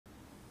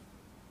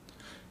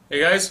Hey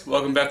guys,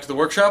 welcome back to the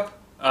workshop.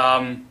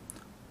 I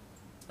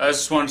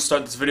just wanted to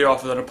start this video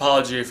off with an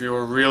apology if you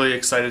were really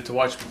excited to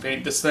watch me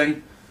paint this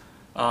thing.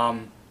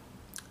 I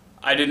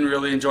didn't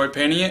really enjoy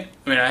painting it.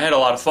 I mean, I had a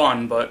lot of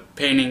fun, but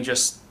painting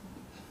just...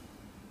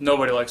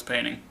 nobody likes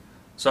painting.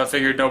 So I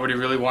figured nobody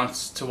really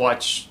wants to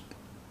watch...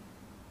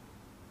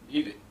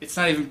 It's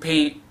not even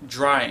paint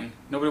drying.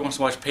 Nobody wants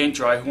to watch paint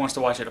dry. Who wants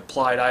to watch it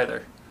applied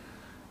either?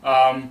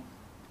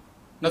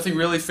 Nothing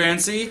really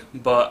fancy,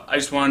 but I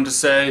just wanted to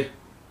say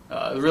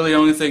the really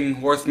only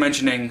thing worth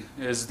mentioning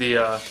is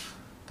the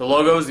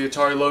logos, the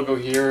Atari logo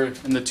here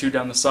and the two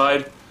down the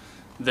side.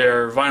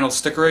 They're vinyl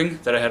stickering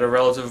that I had a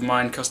relative of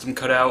mine custom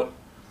cut out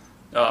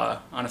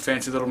on a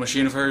fancy little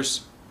machine of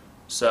hers.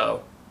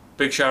 So,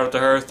 big shout out to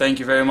her, thank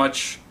you very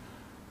much.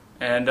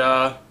 And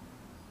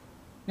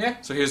yeah,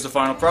 so here's the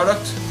final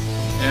product,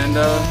 and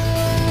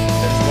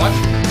thanks for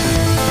watching.